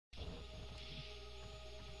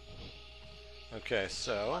Okay,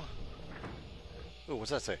 so... Ooh,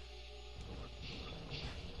 what's that say?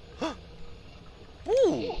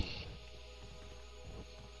 Ooh!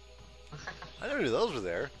 I never knew those were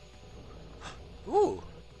there. Ooh!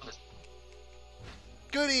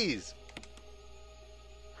 Goodies!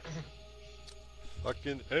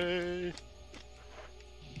 Fucking A!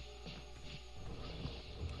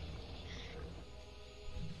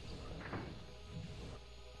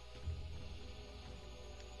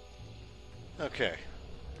 Okay.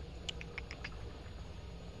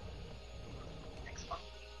 Next one.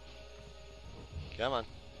 Come on.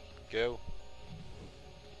 Go.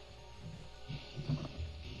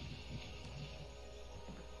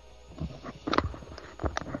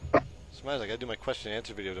 Smiles, I gotta do my question and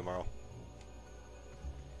answer video tomorrow.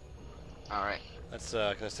 Alright. That's,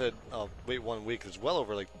 'cause I said I'll wait 1 week. There's well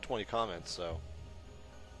over like 20 comments, so.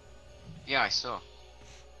 Yeah, I saw.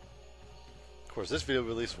 Of course, this video will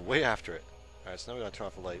release way after it. Alright, so now we gotta turn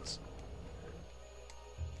off the lights.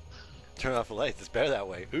 Turn off the lights, it's better that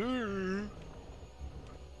way. Ooh!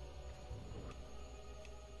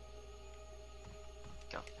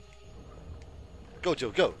 Go. Go,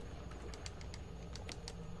 Joe, go!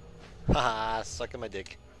 Haha, sucking my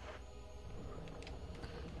dick.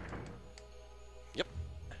 Yep.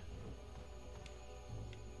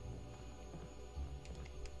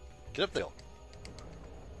 Get up there.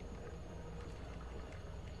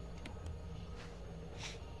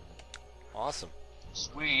 Awesome.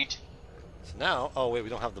 Sweet. So now, oh wait, we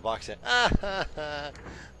don't have the box yet. Ah,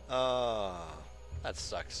 oh, that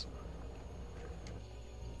sucks.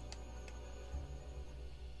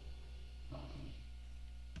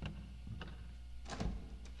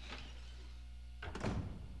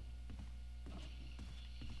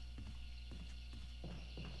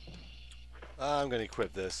 I'm gonna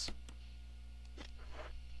equip this.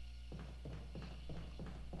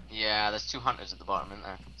 Yeah, there's two hunters at the bottom, isn't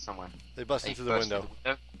there? Somewhere. They bust They into the burst window. through the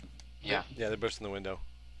window? Yeah. Yeah, they burst in the window.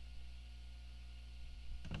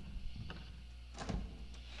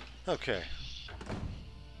 Okay.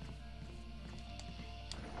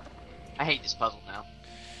 I hate this puzzle now.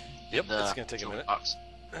 Yep, The it's gonna take a minute. box.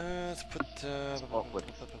 Let's put. awkward.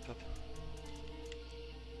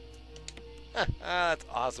 That's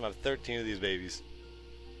awesome. I have 13 of these babies.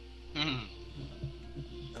 Hmm.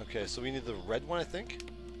 Okay, so we need the red one, I think.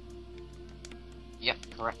 Yep,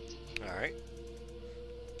 correct. All right.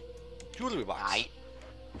 Jewelry box. Aight.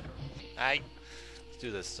 Aight. Let's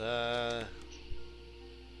do this.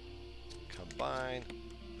 Combine.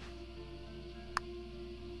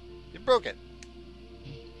 You broke it.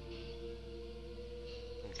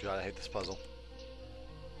 Oh God, I hate this puzzle.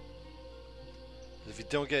 If you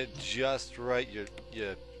don't get it just right, you might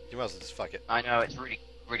as well just fuck it. I know, it's really,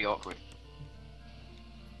 really awkward.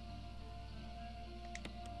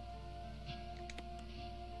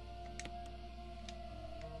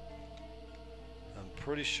 I'm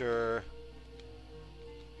pretty sure.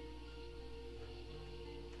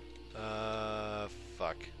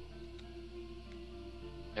 Fuck.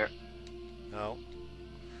 There. No.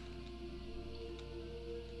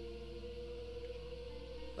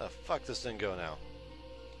 The fuck this thing go now?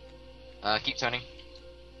 Keep turning.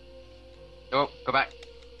 Oh, go back.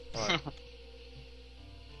 Alright.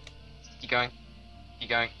 Keep going. Keep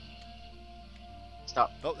going.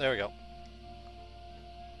 Stop. Oh, there we go.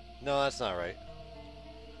 No, that's not right.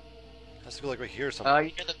 Has to go like right here or something.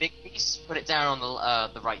 You know the big piece? Put it down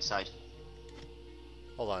on the right side.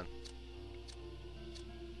 Hold on.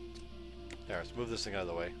 There, let's move this thing out of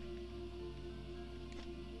the way.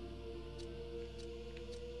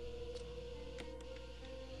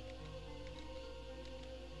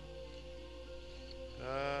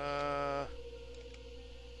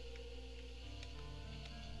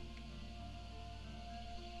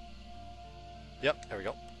 Yep, there we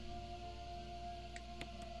go.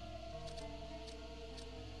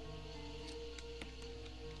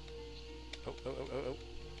 Oh, oh, oh, oh, oh.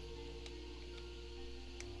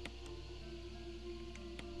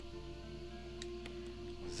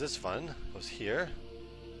 Is this fun? Goes here.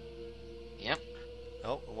 Yep.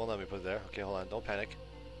 Oh, it won't let me put it there. Okay, hold on. Don't panic.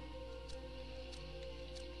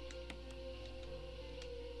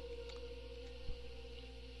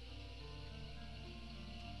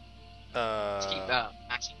 Just keep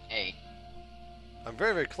matching A. I'm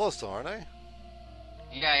very, very close though, aren't I?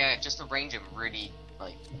 Yeah, yeah, just arrange them really,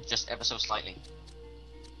 like, just ever so slightly.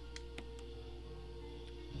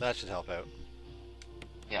 That should help out.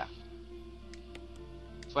 Yeah.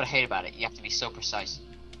 That's what I hate about it. You have to be so precise.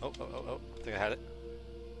 Oh, oh, oh, oh. I think I had it.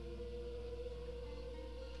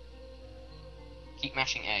 Keep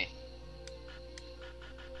mashing A.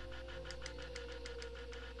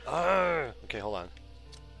 Ah, Okay, hold on.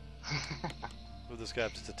 Move this guy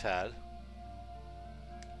up just a tad.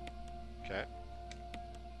 Okay.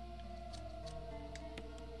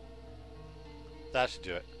 That should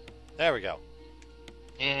do it. There we go.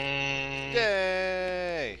 Yay!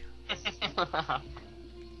 Yay!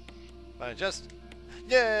 Fine, just.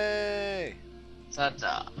 Yay!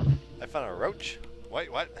 Ta-da. I found a roach.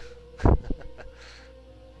 Wait, what?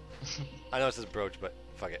 I know it says brooch, but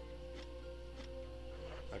fuck it.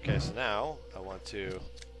 Okay, so now I want to.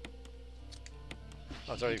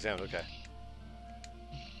 Oh, it's already examined. Okay.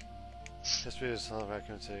 History is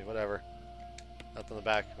Raccoon City. Whatever. Up on the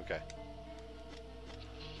back. Okay.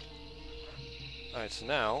 All right. So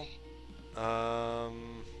now,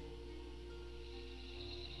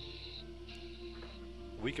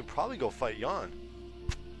 we could probably go fight Yon.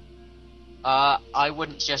 I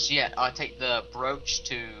wouldn't just yet. I'd take the brooch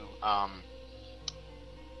to, The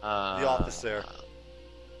office there.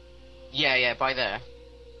 Yeah, by there.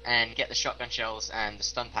 And get the shotgun shells and the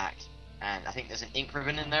stun pack. And I think there's an ink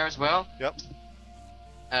ribbon in there as well. Yep.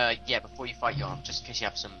 Yeah, before you fight Yon, just in case you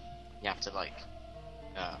have some, you have to like,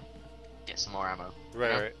 get some more ammo. Right,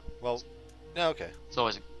 you know? right. Well, yeah, okay. It's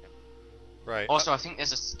always Right. Also, I think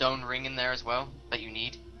there's a stone ring in there as well that you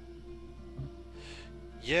need.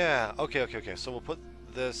 Yeah, okay. So we'll put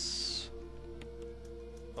this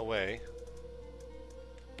away.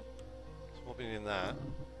 So we'll be needing that.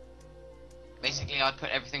 Basically, I'd put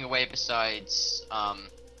everything away besides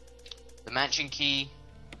the mansion key,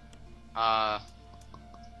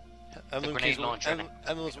 grenade launcher and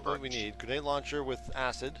Emblem's the what we birch. need. Grenade launcher with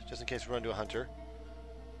acid, just in case we run into a hunter.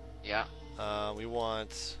 Yeah. We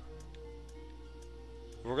want...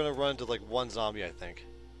 We're gonna run into like one zombie, I think.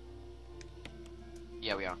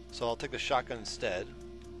 Yeah, we are. So I'll take the shotgun instead.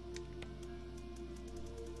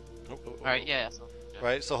 Alright, yeah. So, yeah.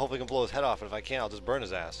 Right, so hopefully I can blow his head off, and if I can't, I'll just burn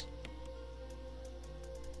his ass.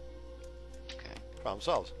 Okay. Problem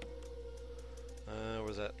solved.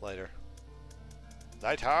 Where's that lighter?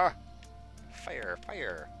 Lighter! Fire,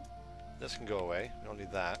 fire! This can go away. We don't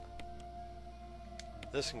need that.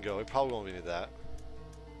 This can go. We probably won't need that.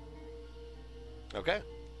 Okay.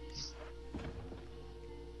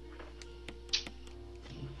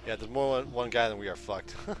 Yeah, there's more than one guy than we are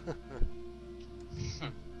fucked.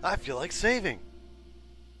 I feel like saving.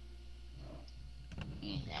 Nah.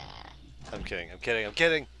 I'm kidding.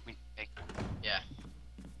 Yeah.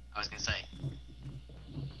 I was gonna say.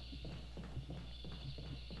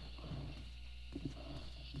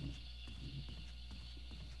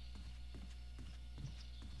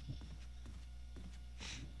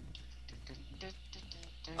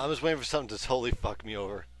 I'm just waiting for something to totally fuck me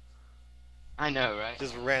over. I know, right?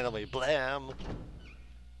 Just randomly, blam.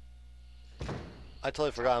 I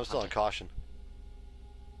totally forgot I'm still on caution.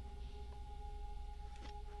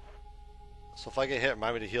 So if I get hit,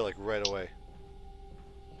 remind me to heal like right away.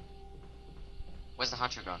 Where's the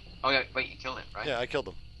hunter gone? Oh yeah, wait, you killed it, right? Yeah, I killed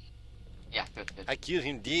him. Yeah, good. I killed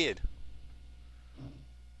him dead.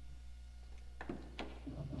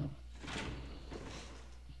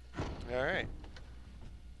 Alright.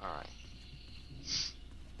 Alright.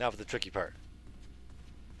 Now for the tricky part.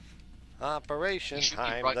 Operation You should be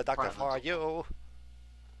time, right the in doctor front of for them. you.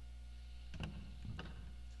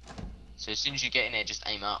 So as soon as you get in there, just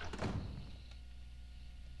aim up.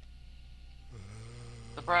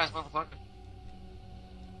 Surprise, motherfucker.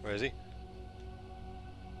 Where is he?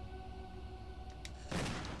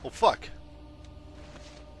 Oh fuck.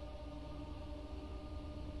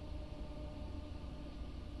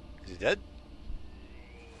 Is he dead?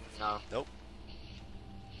 No. Nope.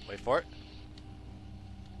 Wait for it.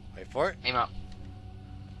 Wait for it. Aim up.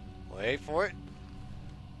 Wait for it.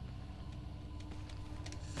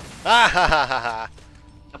 Ah ha ha ha ha.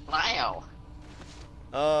 Wow.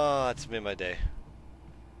 Oh, that's made my day.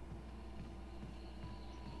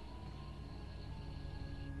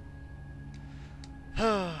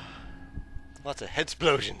 Lots of head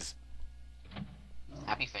explosions.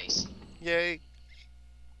 Happy face. Yay.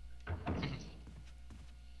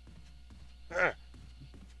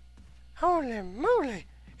 Holy moly!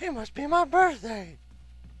 It must be my birthday.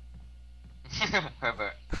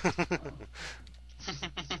 Herbert.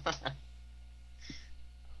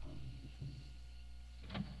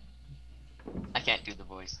 I can't do the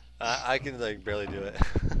voice. I can like barely do it.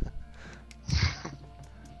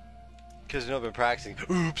 Because I've been practicing.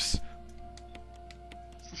 Oops.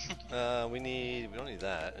 We don't need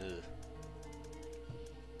that. Ugh.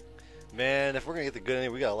 Man, if we're gonna get the good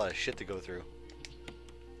ending, we got a lot of shit to go through.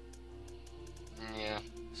 Yeah.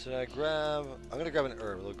 So I'm gonna grab an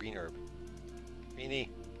herb, a little green herb. Greenie.